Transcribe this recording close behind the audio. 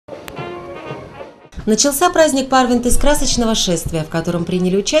Начался праздник Парвенты с красочного шествия, в котором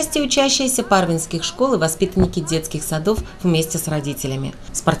приняли участие учащиеся парвенских школ и воспитанники детских садов вместе с родителями.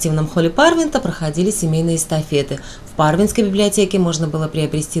 В спортивном холле Парвента проходили семейные эстафеты. В Парвенской библиотеке можно было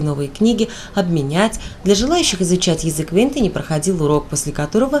приобрести новые книги, обменять. Для желающих изучать язык венты не проходил урок, после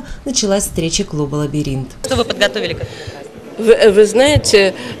которого началась встреча клуба «Лабиринт». Что вы подготовили к этому? Вы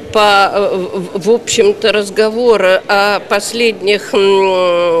знаете, в общем-то, разговоры о последних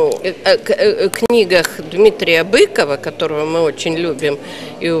книгах Дмитрия Быкова, которого мы очень любим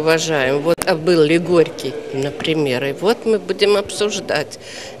и уважаем, вот был ли Горький, например, и вот мы будем обсуждать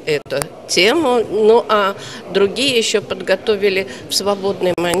эту тему, ну а другие еще подготовили в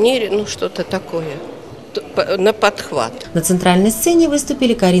свободной манере, ну что-то такое. На подхват. На центральной сцене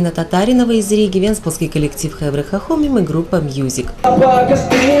выступили Карина Татаринова из Риги, вентспилский коллектив Hevre Hahomin и группа Musiqq.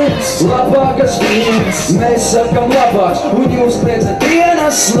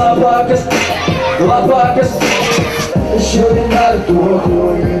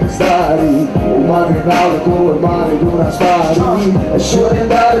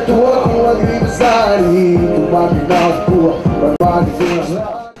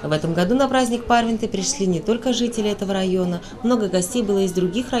 В этом году на праздник Парвенты пришли не только жители этого района, много гостей было из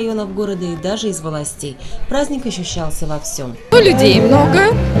других районов города и даже из властей. Праздник ощущался во всем. Людей много,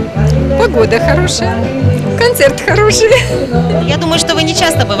 погода хорошая, концерт хороший. Я думаю, что вы не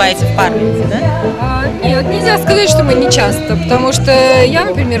часто бываете в Парвенте, да? Нет, нельзя сказать, что мы не часто, потому что я,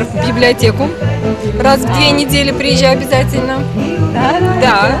 например, в библиотеку раз в 2 недели приезжаю обязательно.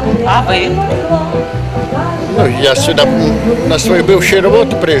 Да. А вы? Ну, я сюда на свою бывшую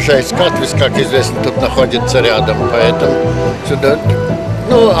работу приезжаю, Скатвис, как известно, тут находится рядом, поэтому сюда.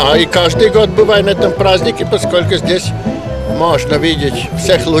 Ну, а и каждый год бываем на этом празднике, поскольку здесь можно видеть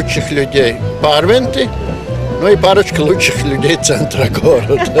всех лучших людей Парвенты, ну и парочку лучших людей центра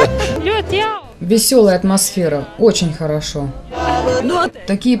города. Веселая атмосфера, очень хорошо.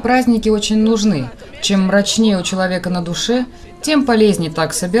 Такие праздники очень нужны. Чем мрачнее у человека на душе, тем полезнее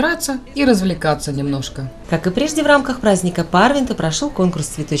так собираться и развлекаться немножко. Как и прежде, в рамках праздника Парвенты прошел конкурс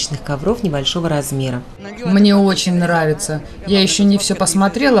цветочных ковров небольшого размера. Мне очень нравится. Я еще не все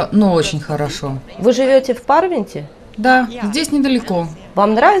посмотрела, но очень хорошо. Вы живете в Парвенте? Да, здесь недалеко.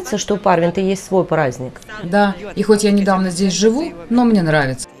 Вам нравится, что у Парвенты есть свой праздник? Да, и хоть я недавно здесь живу, но мне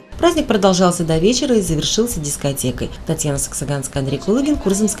нравится. Праздник продолжался до вечера и завершился дискотекой. Татьяна Саксаганская, Андрей Кулыгин,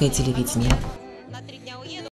 Курзамское телевидение.